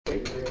Hey,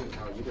 man,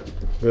 how you doing?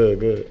 Good,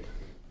 good.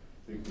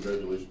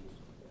 Congratulations.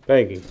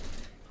 Thank you.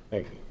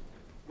 Thank you.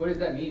 What does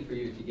that mean for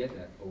you to get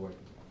that award?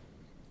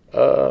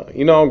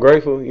 I'm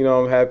grateful.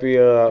 I'm happy.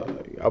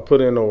 I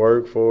put in the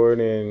work for it,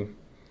 and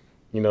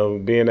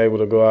being able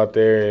to go out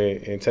there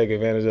and take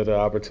advantage of the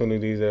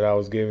opportunities that I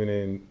was given,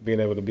 and being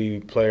able to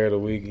be Player of the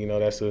Week.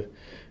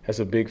 That's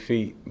a big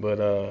feat. But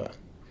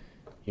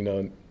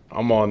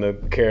I'm on the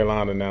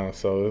Carolina now,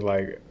 so it's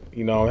like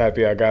I'm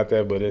happy I got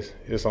that, but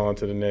it's on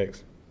to the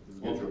next. Does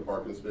it get you a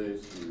parking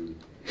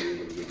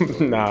space?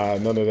 Nah,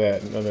 none of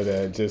that. None of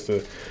that. Just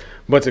a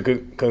bunch of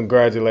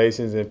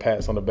congratulations and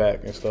pats on the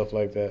back and stuff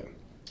like that.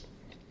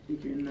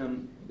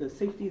 Adrian, the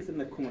safeties and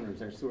the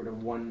corners are sort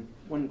of one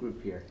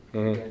group here.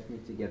 Mm-hmm. You guys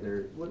meet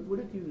together. What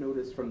have you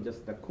noticed from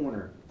just the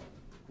corner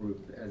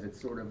group as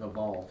it's sort of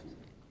evolved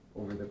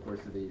over the course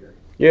of the year?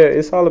 Yeah,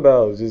 it's all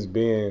about just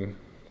being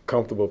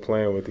comfortable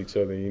playing with each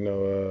other.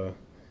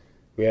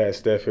 We had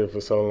Steph here for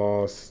so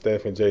long.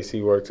 Steph and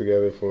JC worked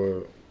together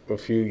for a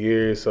few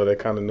years, so they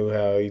kind of knew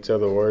how each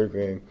other worked.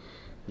 And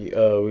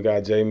we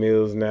got Jay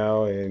Mills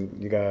now,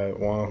 and you got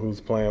Juan who's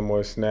playing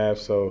more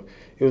snaps. So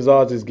it was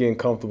all just getting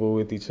comfortable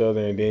with each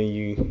other. And then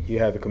you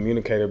had the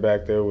communicator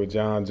back there with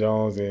John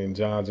Jones, and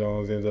John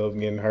Jones ended up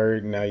getting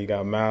hurt. And now you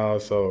got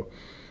Miles. So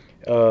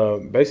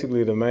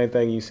basically the main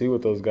thing you see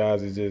with those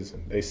guys is just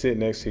they sit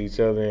next to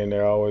each other, and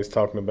they're always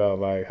talking about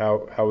like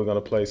how we're going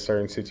to play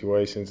certain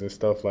situations and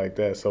stuff like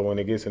that. So when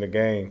it gets in the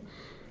game,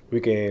 we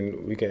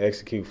can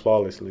execute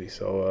flawlessly.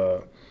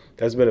 So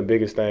that's been the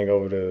biggest thing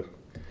over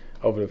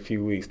the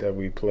few weeks that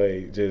we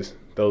played, just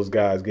those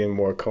guys getting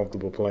more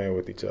comfortable playing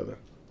with each other.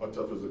 How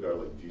tough is a guy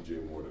like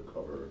DJ Moore to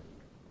cover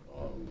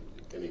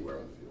anywhere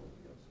on the field?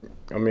 Yes.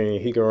 I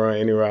mean, he can run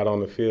any route on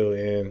the field,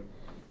 and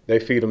they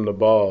feed him the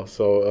ball.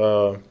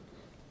 So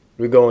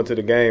we go into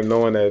the game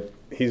knowing that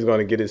he's going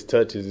to get his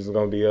touches. It's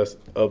going to be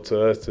up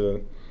to us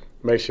to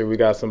make sure we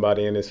got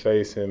somebody in his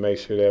face and make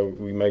sure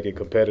that we make it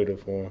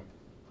competitive for him.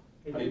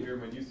 Hey, Adrian,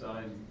 when you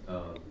signed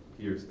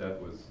here, Steph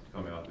was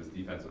coming off this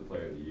Defensive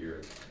Player of the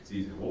Year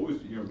season. What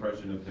was your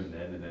impression of him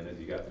then, and then as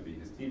you got to be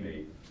his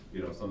teammate,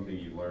 something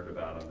you learned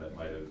about him that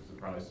might have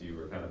surprised you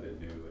or kind of been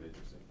new and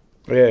interesting?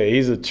 Yeah,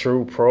 he's a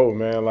true pro,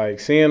 man. Like,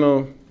 seeing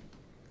him,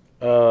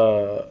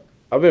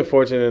 I've been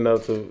fortunate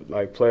enough to,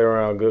 like, play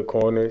around good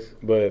corners,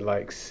 but,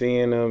 like,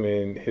 seeing him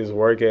and his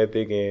work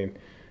ethic, and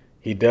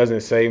he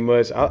doesn't say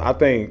much. I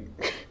think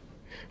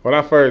when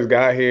I first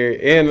got here,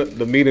 and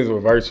the meetings were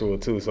virtual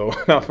too, so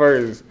when I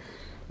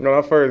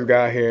first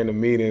got here in the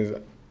meetings,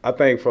 I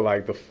think for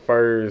like the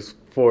first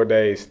 4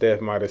 days,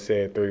 Steph might have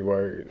said 3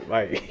 words.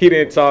 Like, he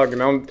didn't talk,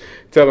 and I'm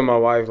telling my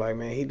wife, like,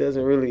 man, he don't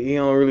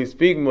really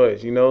speak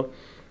much,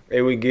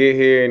 And we get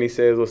here, and he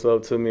says what's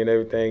up to me and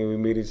everything, and we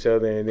meet each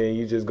other, and then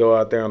you just go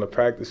out there on the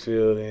practice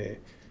field, and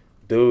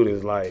dude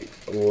is like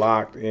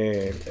locked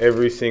in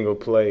every single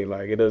play.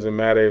 Like, it doesn't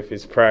matter if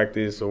it's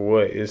practice or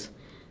what.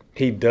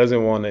 He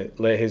doesn't want to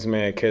let his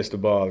man catch the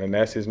ball, and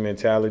that's his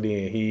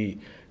mentality, and he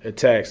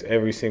attacks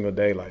every single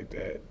day like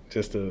that.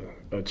 Just a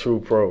true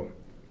pro.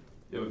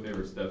 You have a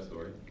favorite Steph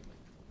story?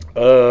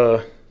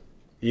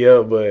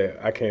 Yeah, but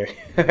I can't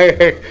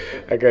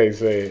I can't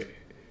say it.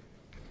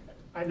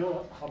 I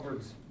know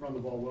Hubbard's run the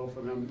ball well for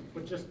them,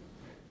 but just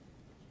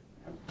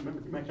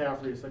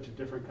McCaffrey is such a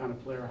different kind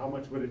of player. How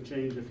much would it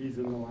change if he's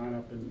in the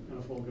lineup in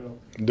a full go?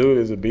 Dude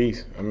is a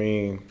beast. I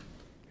mean,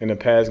 in the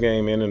pass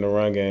game and in the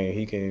run game,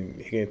 he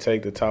can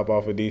take the top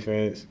off of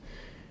defense.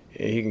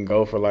 He can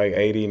go for like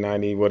 80,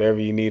 90, whatever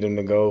you need him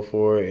to go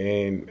for.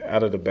 And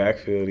out of the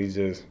backfield, he's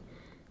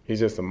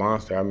just a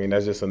monster. I mean,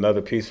 that's just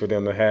another piece for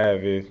them to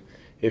have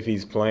if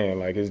he's playing.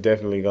 Like, it's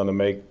definitely going to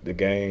make the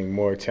game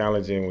more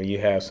challenging when you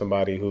have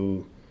somebody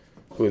who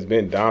has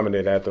been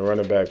dominant at the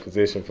running back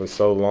position for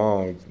so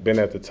long, been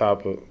at the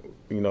top of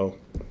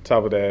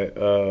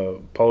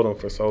that podium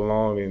for so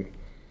long, and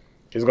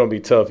it's going to be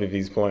tough if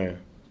he's playing.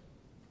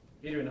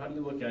 Adrian, how do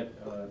you look at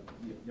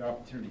the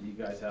opportunity you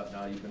guys have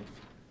now? You've been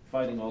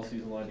fighting all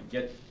season long to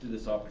get to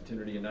this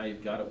opportunity, and now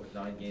you've got it with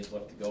 9 games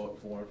left to go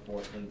at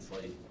 4-4 clean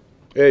slate.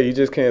 Yeah, you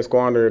just can't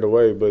squander it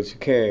away, but you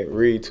can't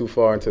read too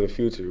far into the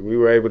future. We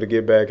were able to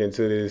get back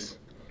into this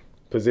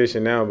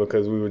position now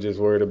because we were just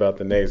worried about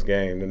the next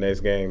game, and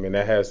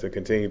that has to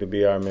continue to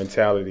be our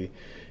mentality.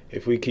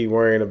 If we keep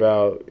worrying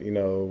about,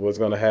 what's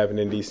going to happen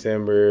in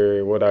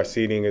December, what our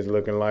seeding is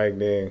looking like,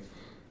 then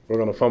we're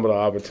going to fumble the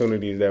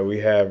opportunities that we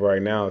have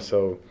right now.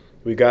 So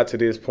we got to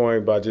this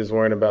point by just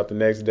worrying about the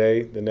next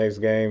day, the next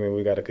game, and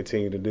we got to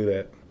continue to do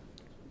that.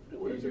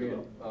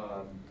 Adrian,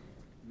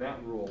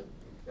 Matt Rule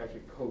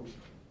actually coached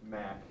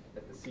Mac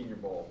at the Senior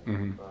Bowl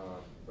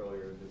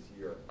earlier this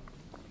year.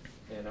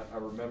 And I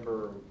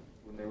remember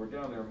when they were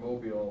down there in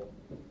Mobile,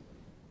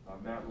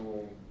 Matt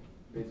Rule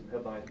made some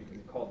headlines because he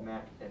called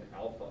Mac an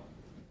alpha.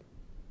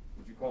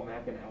 Would you call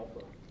Mac an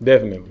alpha?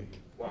 Definitely.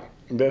 Why?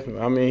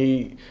 Definitely. I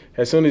mean,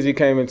 as soon as he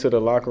came into the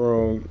locker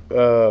room,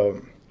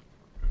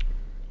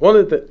 one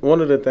of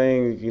the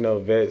things,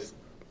 vets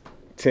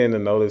tend to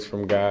notice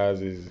from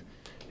guys is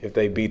if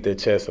they beat their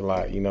chest a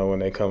lot, when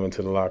they come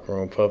into the locker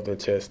room, puff their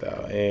chest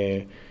out.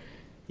 And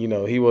you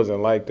know, he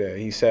wasn't like that.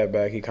 He sat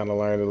back, he kind of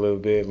learned a little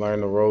bit,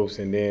 learned the ropes,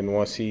 and then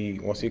once he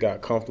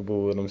got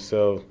comfortable with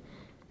himself,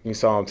 you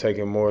saw him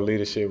taking more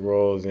leadership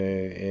roles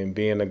and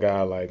being a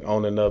guy like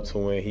owning up to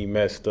when he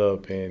messed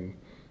up and,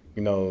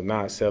 you know,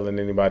 not selling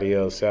anybody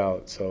else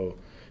out. So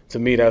to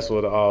me, that's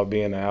what all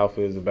being an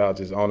alpha is about,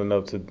 just owning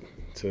up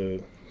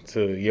to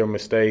your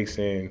mistakes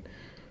and,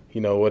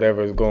 you know,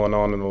 whatever is going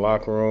on in the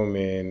locker room.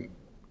 And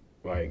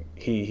like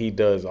he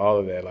does all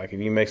of that. Like if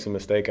he makes a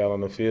mistake out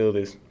on the field,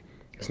 it's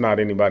not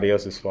anybody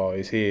else's fault.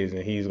 It's his,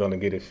 and he's gonna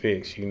get it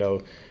fixed. You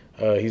know,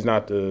 he's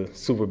not the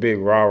super big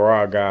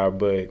rah guy,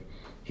 but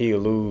he'll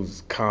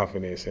lose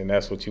confidence, and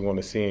that's what you want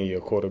to see in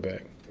your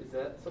quarterback. Is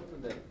that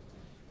something that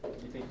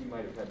you think he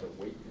might have had to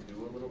wait to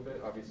do a little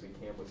bit? Obviously,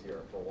 Cam was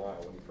here for a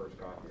while when he first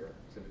got here.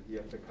 So did he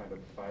have to kind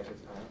of bide his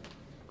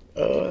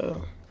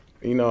time?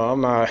 You know,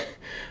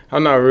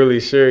 I'm not really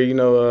sure. You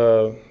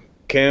know,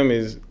 Cam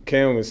is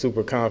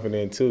super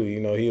confident too. You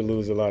know, he'll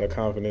lose a lot of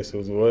confidence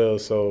as well.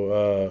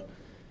 So,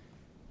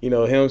 you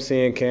know, him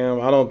seeing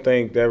Cam, I don't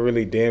think that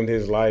really dimmed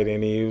his light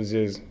any. He was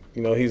just,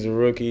 you know, he's a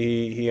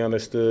rookie. He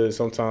understood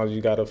sometimes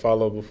you got to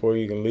follow before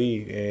you can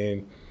lead,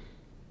 and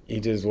he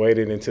just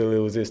waited until it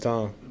was his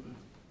time.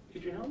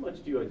 Adrian, how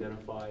much do you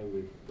identify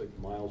with like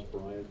Miles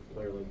Bryant, a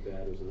player like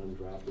that, as an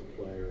undrafted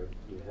player?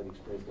 You had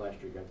experience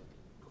last year, got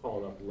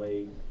called up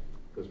late,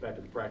 goes back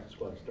to the practice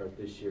squad to start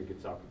this year,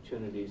 gets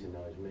opportunities, and now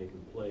he's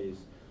making plays.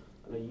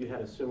 I know you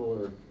had a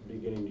similar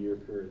beginning to your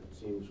career, it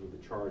seems, with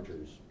the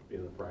Chargers,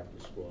 being in the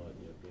practice squad,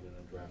 you know, being an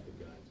undrafted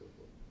guy and so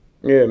forth.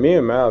 Yeah, me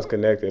and Miles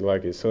connected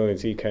like as soon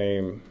as he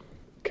came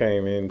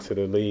into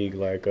the league.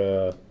 Like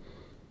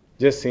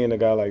just seeing a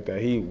guy like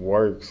that, he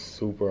works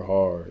super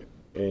hard,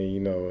 and you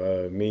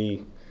know,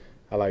 me,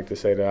 I like to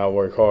say that I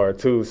work hard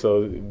too.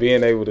 So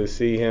being able to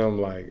see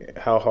him, like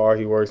how hard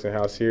he works and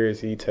how serious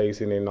he takes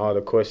it, and all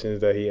the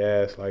questions that he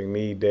asks, like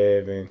me,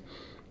 Dev, and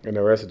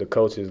the rest of the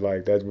coaches,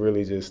 like that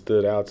really just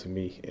stood out to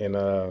me. And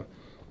I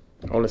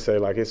want to say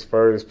like his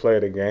first play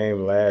of the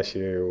game last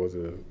year was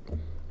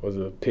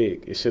a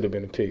pick. It should have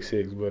been a pick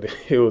six, but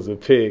it was a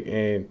pick.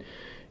 And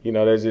you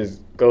know, that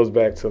just goes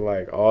back to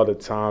like all the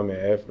time and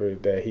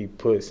effort that he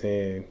puts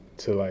in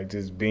to like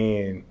just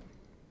being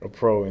a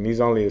pro. And he's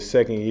only his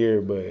second year,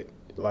 but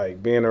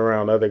like being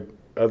around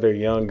other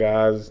young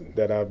guys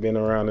that I've been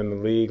around in the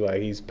league,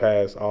 like he's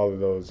passed all of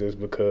those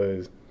just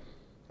because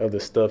of the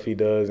stuff he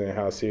does and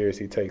how serious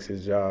he takes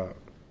his job.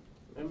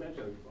 I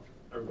imagine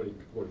everybody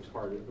works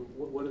hard.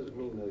 What does it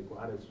mean? Like,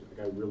 how does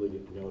a guy really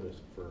get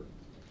noticed for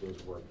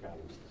those work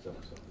habits and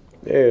stuff?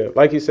 Yeah,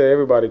 like you said,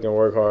 everybody can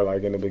work hard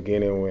like in the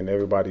beginning when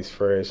everybody's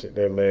fresh,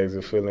 their legs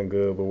are feeling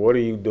good. But what are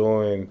you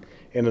doing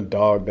in the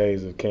dog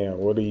days of camp?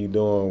 What are you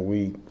doing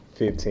week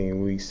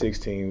 15, week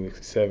 16, week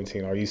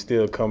 17? Are you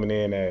still coming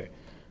in at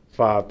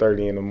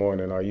 5:30 in the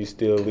morning? Are you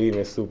still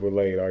leaving super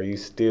late? Are you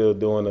still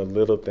doing the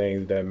little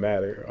things that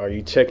matter? Are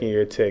you checking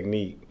your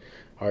technique?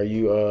 Are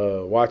you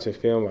watching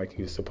film like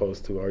you're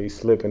supposed to? Are you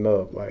slipping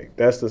up? Like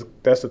that's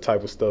the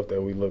type of stuff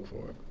that we look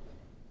for.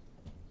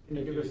 Can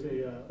you give us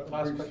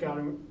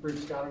a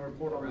brief scouting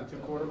report on the two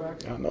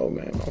quarterbacks? I know,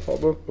 man. My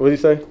fault, bro. What did you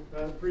say?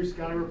 Brief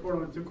scouting report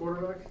on the two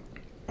quarterbacks?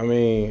 I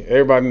mean,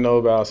 everybody know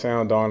about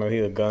Sam Darnold. He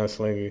a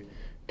gunslinger.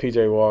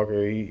 P.J.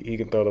 Walker, he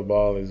can throw the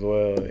ball as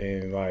well,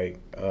 and like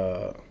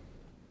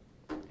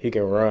he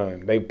can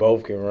run. They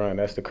both can run.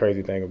 That's the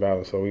crazy thing about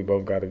them. So we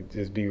both got to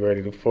just be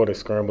ready for the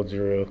scramble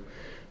drill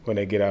when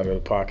they get out of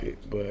the pocket.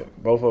 But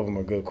both of them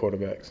are good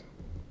quarterbacks.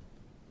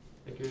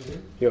 Thank you.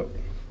 Yep.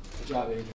 Good job, Adrian.